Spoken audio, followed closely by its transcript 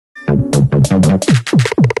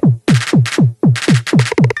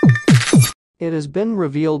It has been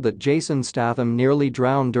revealed that Jason Statham nearly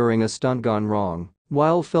drowned during a stunt gone wrong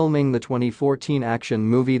while filming the 2014 action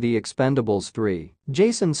movie The Expendables 3.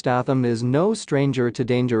 Jason Statham is no stranger to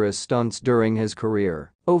dangerous stunts during his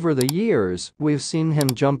career. Over the years, we've seen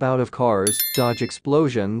him jump out of cars, dodge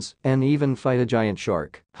explosions, and even fight a giant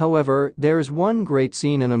shark. However, there's one great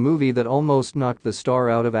scene in a movie that almost knocked the star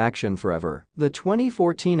out of action forever. The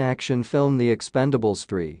 2014 action film The Expendables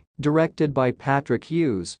 3. Directed by Patrick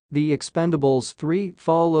Hughes, The Expendables 3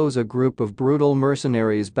 follows a group of brutal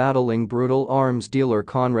mercenaries battling brutal arms dealer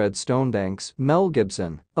Conrad Stonebank's Mel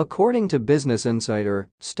Gibson. According to Business Insider,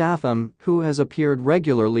 Statham, who has appeared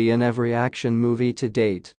regularly in every action movie to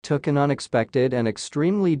date, took an unexpected and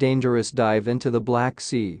extremely dangerous dive into the Black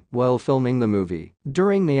Sea while filming the movie.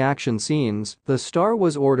 During the action scenes, the star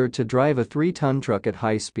was ordered to drive a 3-ton truck at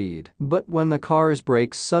high speed. But when the car's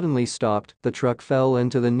brakes suddenly stopped, the truck fell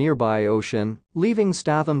into the nearby ocean, leaving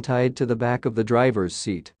Statham tied to the back of the driver's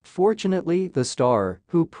seat. Fortunately, the star,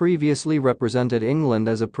 who previously represented England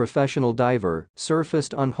as a professional diver,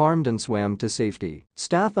 surfaced unharmed and swam to safety.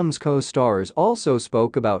 Statham's co-stars also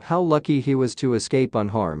spoke about how lucky he was to escape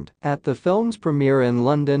unharmed. At the film's premiere in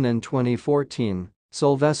London in 2014,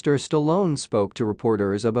 Sylvester Stallone spoke to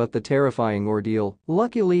reporters about the terrifying ordeal.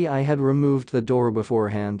 "Luckily, I had removed the door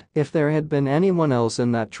beforehand. If there had been anyone else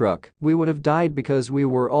in that truck, we would have died because we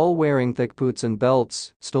were all wearing thick boots and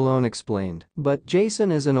belts," Stallone explained. But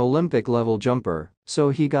Jason is an Olympic-level jumper, so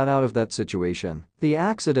he got out of that situation. The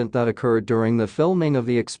accident that occurred during the filming of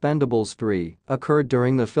The Expendables 3 occurred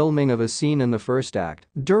during the filming of a scene in the first act.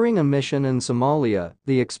 During a mission in Somalia,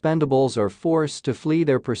 the Expendables are forced to flee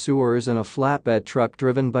their pursuers in a flatbed truck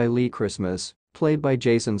driven by Lee Christmas, played by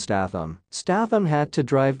Jason Statham. Statham had to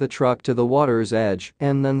drive the truck to the water's edge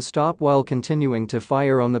and then stop while continuing to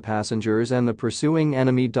fire on the passengers and the pursuing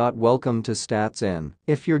enemy. Welcome to Stats In.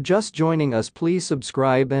 If you're just joining us, please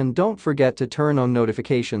subscribe and don't forget to turn on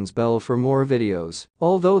notifications bell for more videos.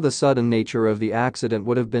 Although the sudden nature of the accident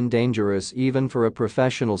would have been dangerous even for a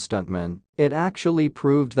professional stuntman, it actually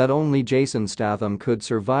proved that only Jason Statham could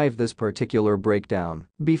survive this particular breakdown.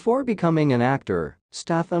 Before becoming an actor,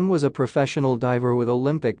 Statham was a professional diver with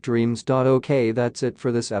Olympic dreams. Okay, that's it for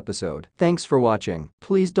this episode. Thanks for watching.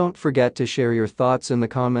 Please don't forget to share your thoughts in the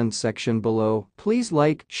comments section below. Please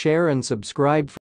like, share and subscribe.